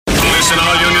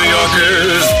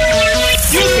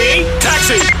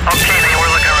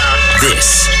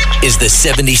This is the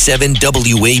 77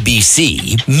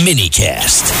 WABC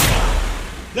minicast.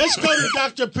 Let's go to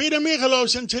Dr. Peter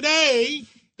Michalos, and today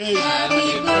is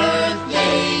Happy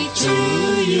Birthday to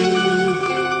you.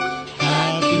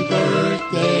 Happy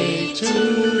birthday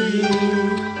to you.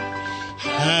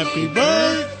 Happy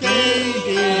birthday,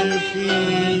 dear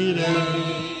Peter.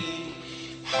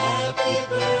 Happy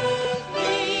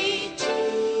birthday to you.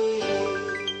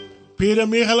 Peter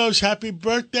Michalos, happy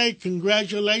birthday.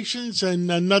 Congratulations on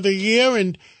another year.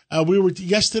 And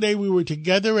yesterday we were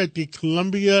together at the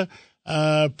Columbia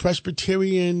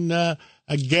Presbyterian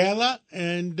gala,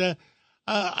 and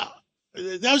that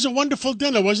was a wonderful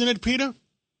dinner, wasn't it, Peter?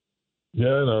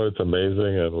 Yeah, no, it's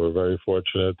amazing, and we're very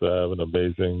fortunate to have an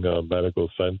amazing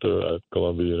medical center at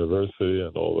Columbia University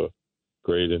and all the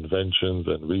great inventions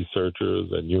and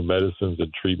researchers and new medicines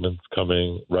and treatments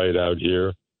coming right out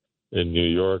here in New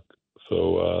York.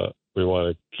 So we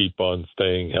want to keep on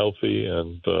staying healthy,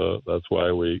 and that's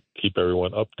why we keep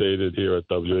everyone updated here at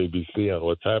WABC on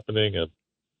what's happening and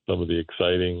some of the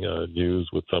exciting news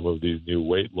with some of these new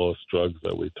weight loss drugs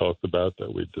that we talked about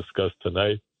that we discussed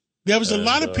tonight. There was a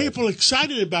lot of people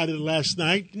excited about it last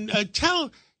night.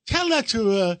 Tell that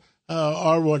to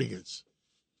our audience.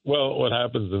 Well, what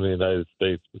happens in the United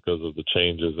States because of the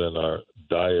changes in our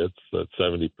diets, that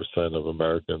 70% of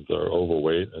Americans are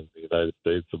overweight, and in the United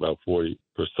States about 40%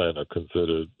 are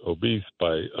considered obese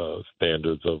by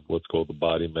standards of what's called the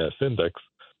body mass index.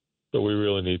 So we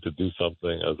really need to do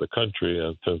something as a country,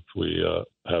 and since we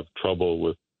have trouble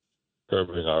with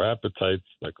curbing our appetites,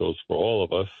 that goes for all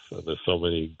of us, and there's so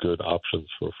many good options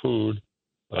for food,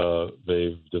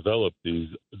 they've developed these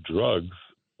drugs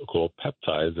called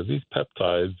peptides, and these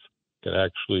peptides can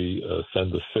actually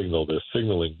send a signal. They're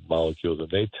signaling molecules, and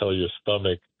they tell your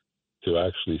stomach to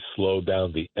actually slow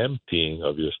down the emptying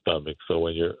of your stomach. So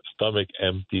when your stomach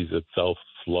empties itself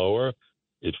slower,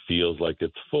 it feels like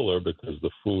it's fuller because the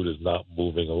food is not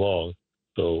moving along.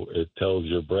 So it tells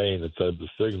your brain, it sends a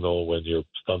signal when your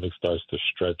stomach starts to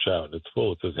stretch out and it's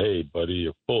full. It says, hey, buddy,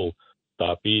 you're full.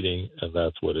 Stop eating. And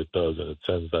that's what it does. And it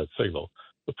sends that signal.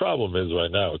 The problem is right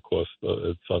now, it costs,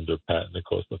 it's under patent. It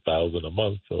costs $1,000 a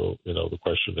month. So, the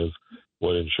question is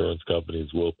what insurance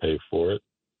companies will pay for it.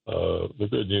 The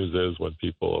good news is when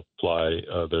people apply,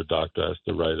 their doctor has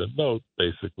to write a note,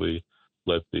 basically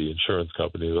let the insurance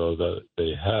company know that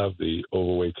they have the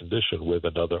overweight condition with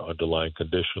another underlying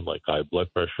condition like high blood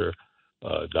pressure,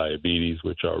 diabetes,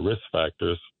 which are risk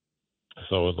factors.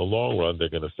 So in the long run, they're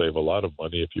going to save a lot of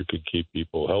money if you can keep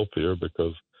people healthier,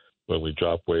 because when we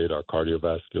drop weight, our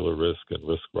cardiovascular risk and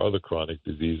risk for other chronic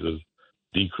diseases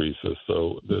decreases.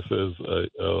 So this is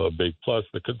a big plus.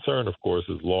 The concern, of course,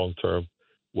 is long-term,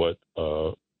 what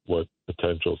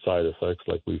potential side effects,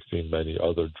 like we've seen many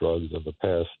other drugs in the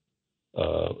past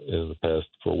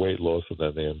for weight loss, and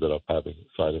then they ended up having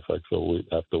side effects. So we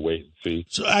have to wait and see.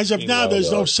 So as of now,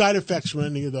 there's no side effects from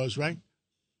any of those, right?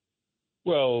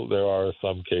 Well, there are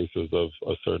some cases of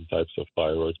certain types of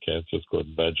thyroid cancers called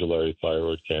medullary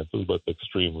thyroid cancers, but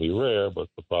extremely rare. But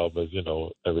the problem is,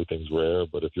 everything's rare.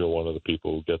 But if you're one of the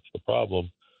people who gets the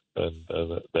problem, then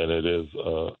it is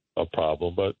a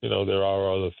problem. But, there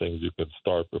are other things you can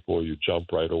start before you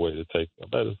jump right away to take the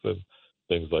medicine.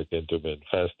 Things like intermittent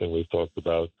fasting we've talked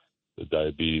about. The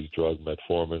diabetes drug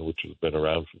metformin, which has been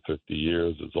around for 50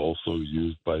 years, is also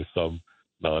used by some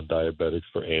non-diabetics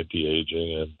for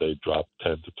anti-aging, and they drop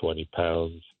 10 to 20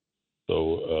 pounds.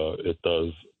 So it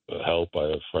does help. I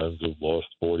have friends who've lost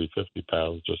 40, 50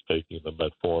 pounds just taking the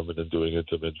metformin and doing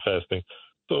intermittent fasting.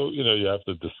 So, you have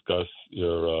to discuss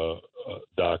your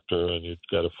doctor, and you've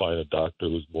got to find a doctor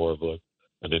who's more of an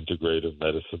integrative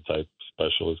medicine type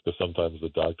specialist, because sometimes the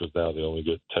doctors now, they only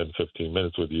get 10, 15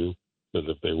 minutes with you, because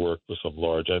if they work for some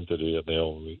large entity and they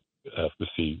only have to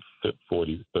see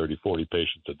 30, 40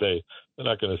 patients a day, they're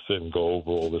not going to sit and go over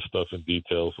all this stuff in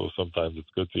detail. So sometimes it's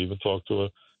good to even talk to a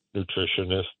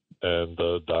nutritionist, and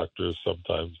doctors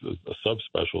sometimes a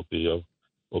subspecialty of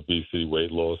obesity,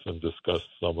 weight loss, and discuss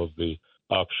some of the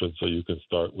options so you can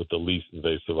start with the least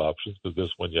invasive options, because this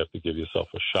one you have to give yourself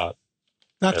a shot.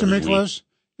 Dr. Michalos,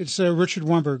 it's Richard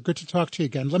Weinberg. Good to talk to you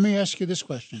again. Let me ask you this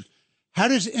question. How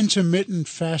does intermittent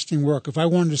fasting work? If I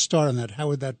wanted to start on that, how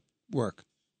would that work?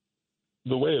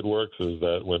 The way it works is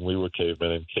that when we were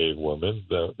cavemen and cavewomen,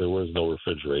 there was no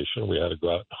refrigeration. We had to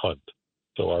go out and hunt.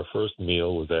 So our first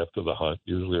meal was after the hunt,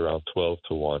 usually around 12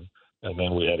 to 1. And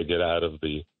then we had to get out of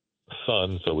the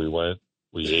sun. So we went,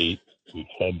 we ate, we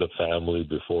fed the family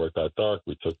before it got dark.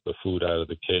 We took the food out of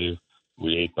the cave.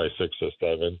 We ate by 6 or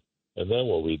 7. And then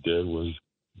what we did was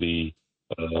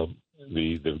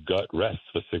the gut rests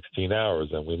for 16 hours.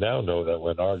 And we now know that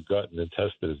when our gut and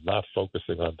intestine is not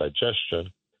focusing on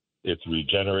digestion, it's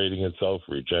regenerating itself,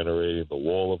 regenerating the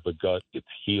wall of the gut, it's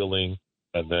healing.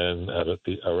 And then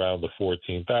around the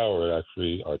 14th hour,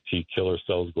 actually, our T killer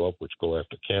cells go up, which go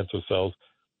after cancer cells.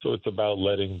 So it's about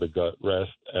letting the gut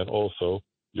rest. And also,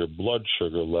 your blood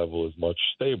sugar level is much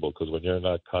stable because when you're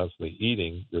not constantly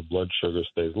eating, your blood sugar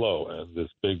stays low. And this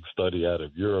big study out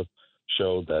of Europe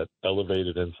showed that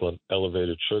elevated insulin,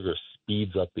 elevated sugar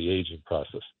speeds up the aging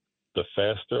process. The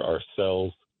faster our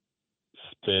cells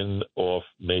spin off,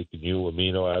 make new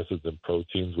amino acids and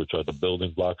proteins, which are the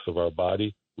building blocks of our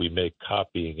body, we make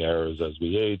copying errors as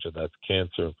we age, and that's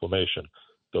cancer, inflammation.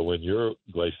 So when your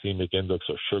glycemic index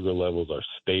or sugar levels are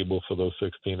stable for those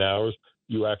 16 hours,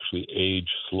 you actually age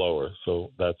slower.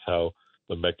 So that's how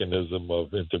the mechanism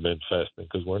of intermittent fasting,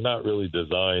 because we're not really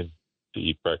designed to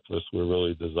eat breakfast. We're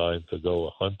really designed to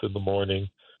go hunt in the morning.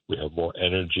 We have more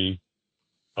energy.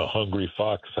 A hungry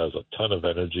fox has a ton of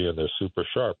energy, and they're super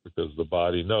sharp because the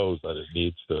body knows that it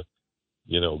needs to,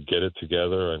 get it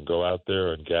together and go out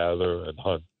there and gather and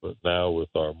hunt. But now with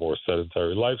our more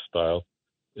sedentary lifestyle,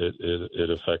 it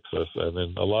affects us. And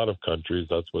in a lot of countries,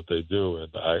 that's what they do. In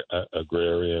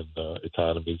agrarian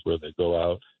economies where they go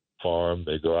out, farm,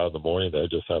 they go out in the morning, they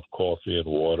just have coffee and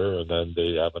water, and then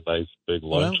they have a nice big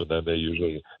lunch, and then they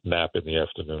usually nap in the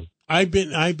afternoon. I've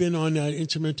been on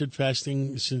intermittent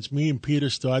fasting since me and Peter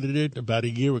started it about a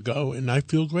year ago, and I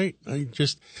feel great. I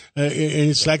just and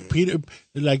it's like Peter,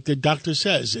 like the doctor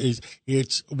says,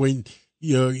 it's when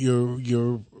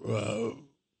you're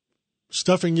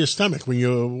stuffing your stomach, when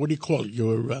you're, what do you call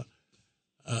it?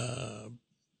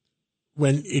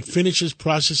 When it finishes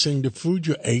processing the food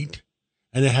you ate,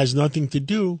 and it has nothing to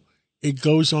do, it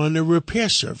goes on a repair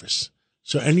service.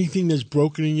 So anything that's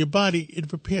broken in your body,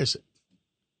 it repairs it.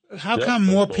 How come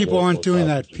more people aren't doing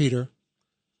that, Peter?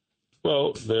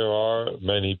 Well, there are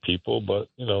many people, but,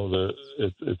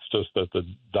 it's just that the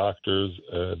doctors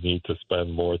need to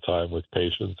spend more time with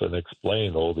patients and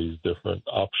explain all these different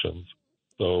options.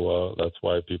 So that's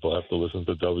why people have to listen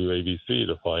to WABC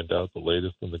to find out the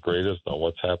latest and the greatest on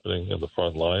what's happening in the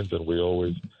front lines. And we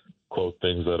always quote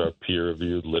things that are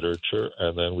peer-reviewed literature,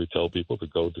 and then we tell people to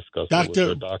go discuss it with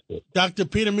their doctor. Dr.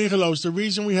 Peter Michalos, the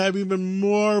reason we have even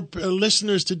more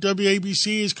listeners to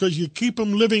WABC is because you keep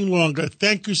them living longer.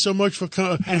 Thank you so much for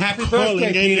calling. And happy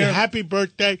birthday, Peter. Happy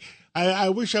birthday. I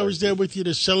wish I was there with you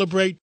to celebrate.